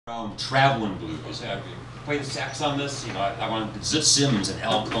Traveling blues. I play the sax on this. You know, I wanted Zip Sims and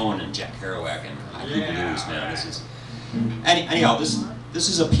Al Cohn and Jack Kerouac and haiku blues. Man, this is anyhow. This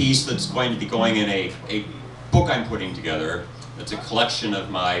is a piece that's going to be going in a book I'm putting together. It's a collection of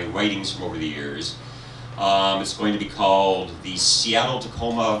my writings from over the years. It's going to be called the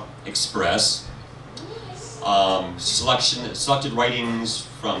Seattle-Tacoma Express. Selected writings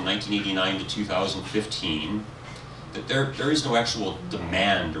from 1989 to 2015. That there is no actual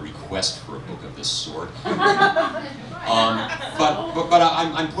demand or request for a book of this sort. But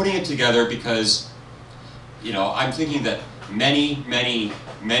I'm putting it together because, you know, I'm thinking that many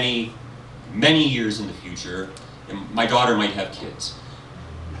years in the future, my daughter might have kids.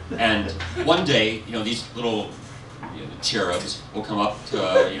 And one day, you know, these little cherubs will come up to,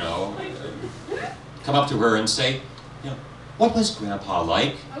 come up to her and say, you know, what was Grandpa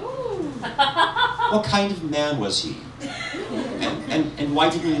like? What kind of man was he? And why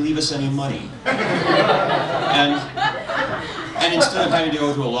didn't he leave us any money? And instead of having to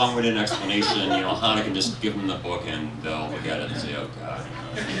go through a long-winded explanation, you know, Hannah can just give them the book and they'll look at it and say, oh God.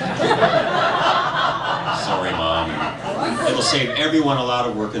 Sorry, Mom. It'll save everyone a lot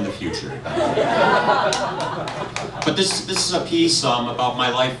of work in the future. But this is a piece about my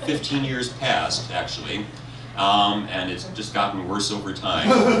life 15 years past, actually. And it's just gotten worse over time.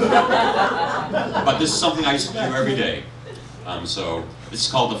 But this is something I used to do every day. So this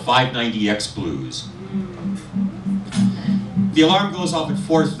is called the 590X Blues. The alarm goes off at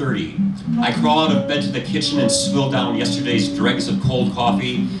 4:30. I crawl out of bed to the kitchen and swill down yesterday's dregs of cold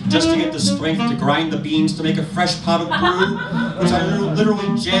coffee just to get the strength to grind the beans to make a fresh pot of brew, which I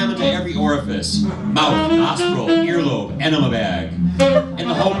literally jam into every orifice: mouth, nostril, earlobe, enema bag, in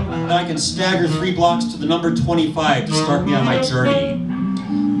the hope that I can stagger 3 blocks to the number 25 to start me on my journey.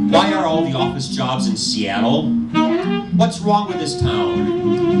 Why are all the office jobs in Seattle? What's wrong with this town?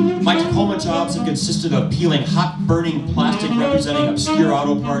 My Tacoma jobs have consisted of peeling hot, burning plastic representing obscure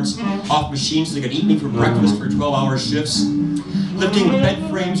auto parts off machines that could eat me for breakfast for 12-hour shifts, lifting bed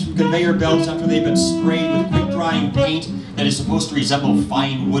frames from conveyor belts after they've been sprayed with quick-drying paint that is supposed to resemble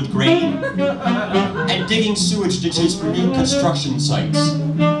fine wood grain, and digging sewage ditches for new construction sites.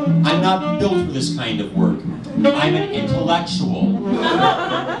 I'm not built for this kind of work. I'm an intellectual.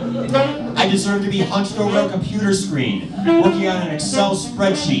 I deserve to be hunched over a computer screen, working on an Excel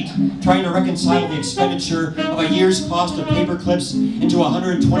spreadsheet, trying to reconcile the expenditure of a year's cost of paper clips into a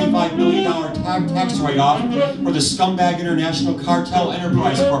 $125 million tax write-off for the scumbag International Cartel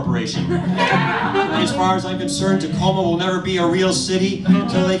Enterprise Corporation. And as far as I'm concerned, Tacoma will never be a real city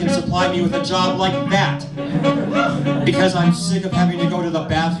until they can supply me with a job like that. Because I'm sick of having to go to the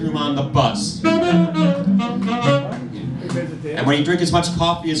bathroom on the bus. And when you drink as much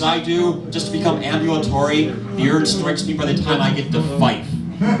coffee as I do, just to become ambulatory, the urge strikes me by the time I get to Fife.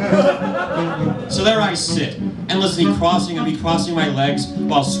 So there I sit, endlessly crossing and recrossing my legs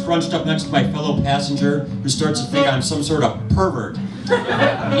while scrunched up next to my fellow passenger who starts to think I'm some sort of pervert.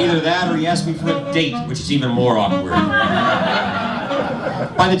 Either that or he asked me for a date, which is even more awkward.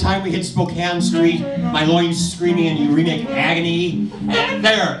 By the time we hit Spokane Street, my loins screaming in uremic agony, and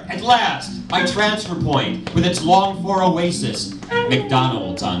there, at last, my transfer point, with its longed-for oasis,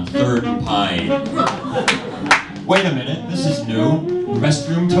 McDonald's on 3rd and Pine. Wait a minute, this is new.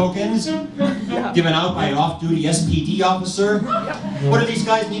 Restroom tokens? Given out by an off-duty SPD officer? What do these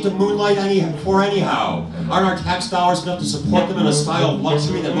guys need to moonlight for anyhow? Aren't our tax dollars enough to support them in a style of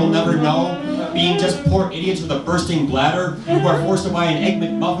luxury that we'll never know? Being just poor idiots with a bursting bladder who are forced to buy an Egg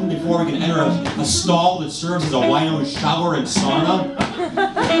McMuffin before we can enter a stall that serves as a wino shower and sauna?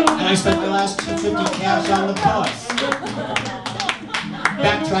 And I spent my last $2.50 cash on the bus.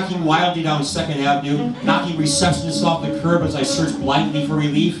 Backtracking wildly down 2nd Avenue, knocking receptionists off the curb as I searched blindly for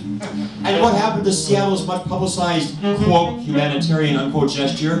relief. And what happened to Seattle's much publicized, quote, humanitarian, unquote,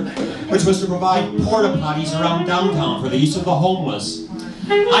 gesture, which was to provide porta potties around downtown for the use of the homeless?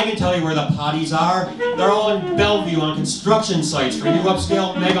 I can tell you where the potties are. They're all in Bellevue on construction sites for new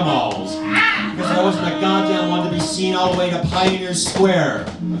upscale mega malls. Because there wasn't a goddamn one to be seen all the way to Pioneer Square.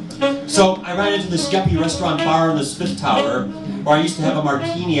 So I ran into this yuppie restaurant bar in the Smith Tower, where I used to have a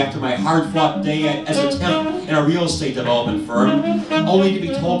martini after my hard-fought day as a temp in a real estate development firm, only to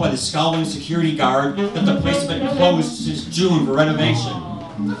be told by the scowling security guard that the place had been closed since June for renovation.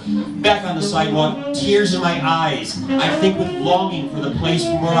 Back on the sidewalk, tears in my eyes, I think with longing for the place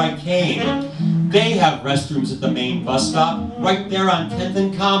from where I came. They have restrooms at the main bus stop, right there on 10th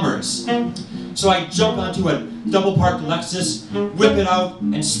and Commerce. So I jump onto a double-parked Lexus, whip it out,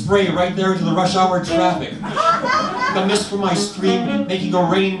 and spray right there into the rush hour traffic. The mist from my stream making a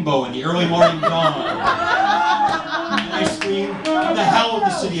rainbow in the early morning dawn. And I scream, The hell with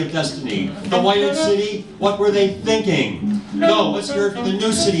the City of Destiny. The Whited City, what were they thinking? No, let's hear it for the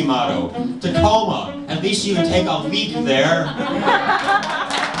new city motto. Tacoma, at least you can take a leak there.